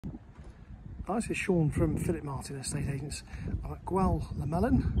Hi, this is Sean from Philip Martin Estate Agents. I'm at Gwel,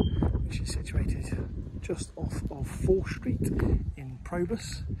 Lamellyn, which is situated just off of 4th Street in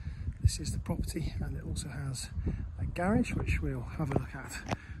Probus. This is the property, and it also has a garage, which we'll have a look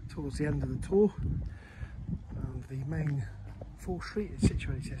at towards the end of the tour. And the main 4th Street is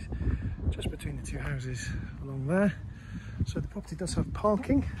situated just between the two houses along there. So the property does have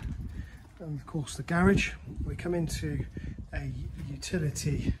parking, and of course the garage. We come into a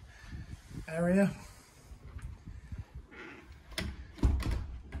utility area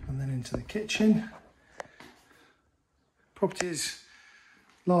and then into the kitchen. Property is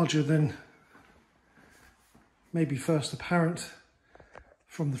larger than maybe first apparent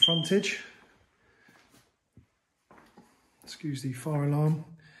from the frontage. Excuse the fire alarm.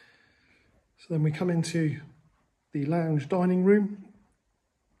 So then we come into the lounge dining room,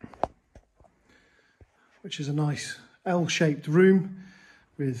 which is a nice L-shaped room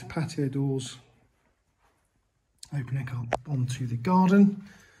with patio doors opening up onto the garden.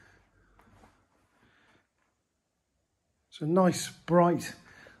 It's a nice, bright,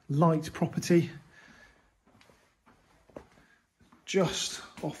 light property just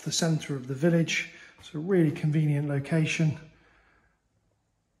off the centre of the village. It's a really convenient location.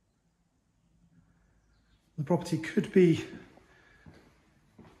 The property could be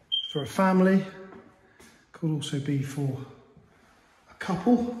for a family, could also be for a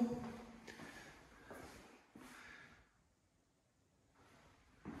couple.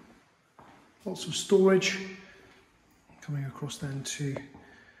 Lots of storage. Coming across then to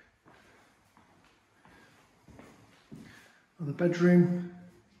another bedroom,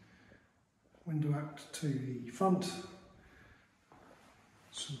 window out to the front,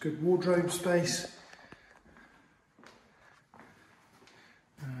 some good wardrobe space,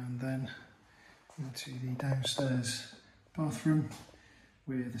 and then into the downstairs bathroom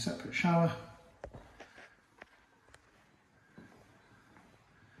with a separate shower.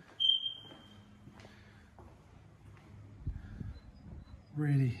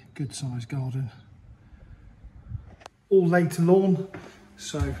 Really good sized garden. All laid to lawn,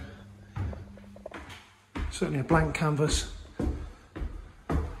 so certainly a blank canvas.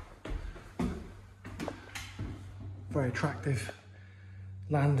 Very attractive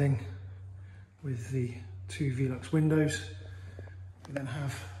landing with the two Velux windows. We then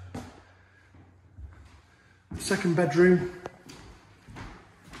have the second bedroom,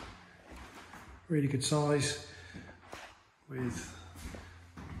 really good size, with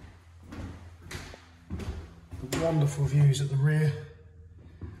the wonderful views at the rear.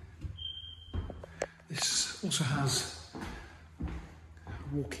 This also has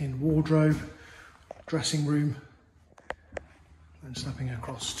a walk-in wardrobe, dressing room, and stepping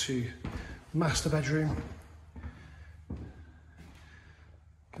across to master bedroom.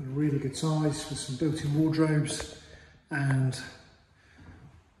 Got a really good size with some built-in wardrobes and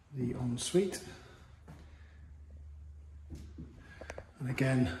the ensuite. And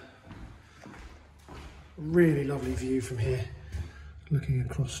again, a really lovely view from here, looking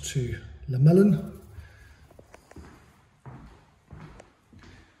across to Lamellyn.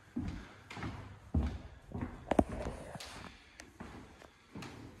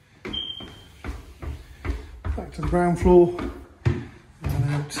 Back to the ground floor and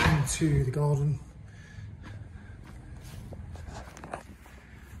out into the garden.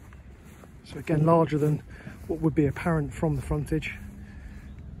 So again, larger than what would be apparent from the frontage.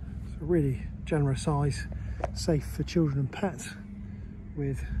 It's a really generous size, safe for children and pets,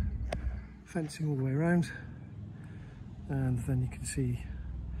 with fencing all the way around. And then you can see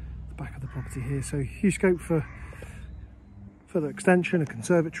the back of the property here. So huge scope for further extension, a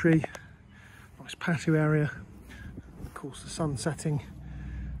conservatory, nice patio area. Of course, the sun setting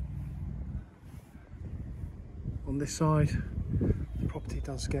on this side. The property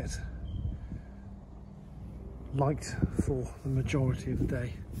does get light for the majority of the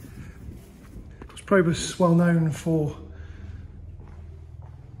day. Of course, Probus, well known for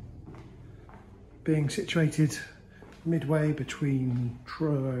being situated midway between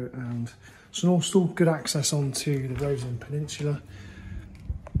Truro and St Austell. Good access onto the Roseland Peninsula.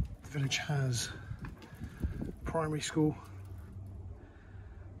 The village has primary school,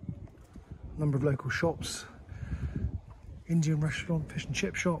 a number of local shops, Indian restaurant, fish and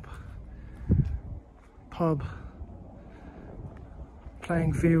chip shop, pub,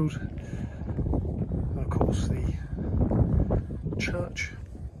 playing field, and of course the church.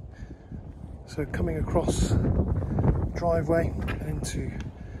 So coming across the driveway and into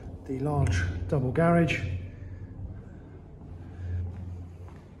the large double garage,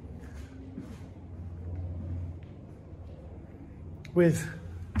 with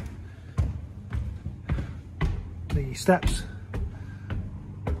the steps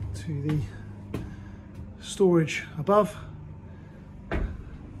to the storage above, and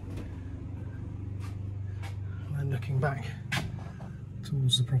then looking back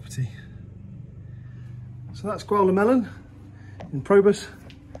towards the property. So that's Gwel, Lamellyn in Probus.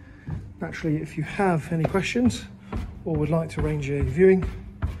 Naturally, if you have any questions or would like to arrange a viewing,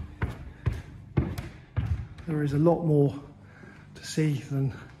 there is a lot more to see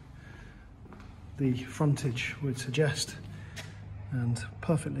than the frontage would suggest, and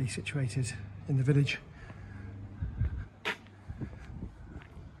perfectly situated in the village.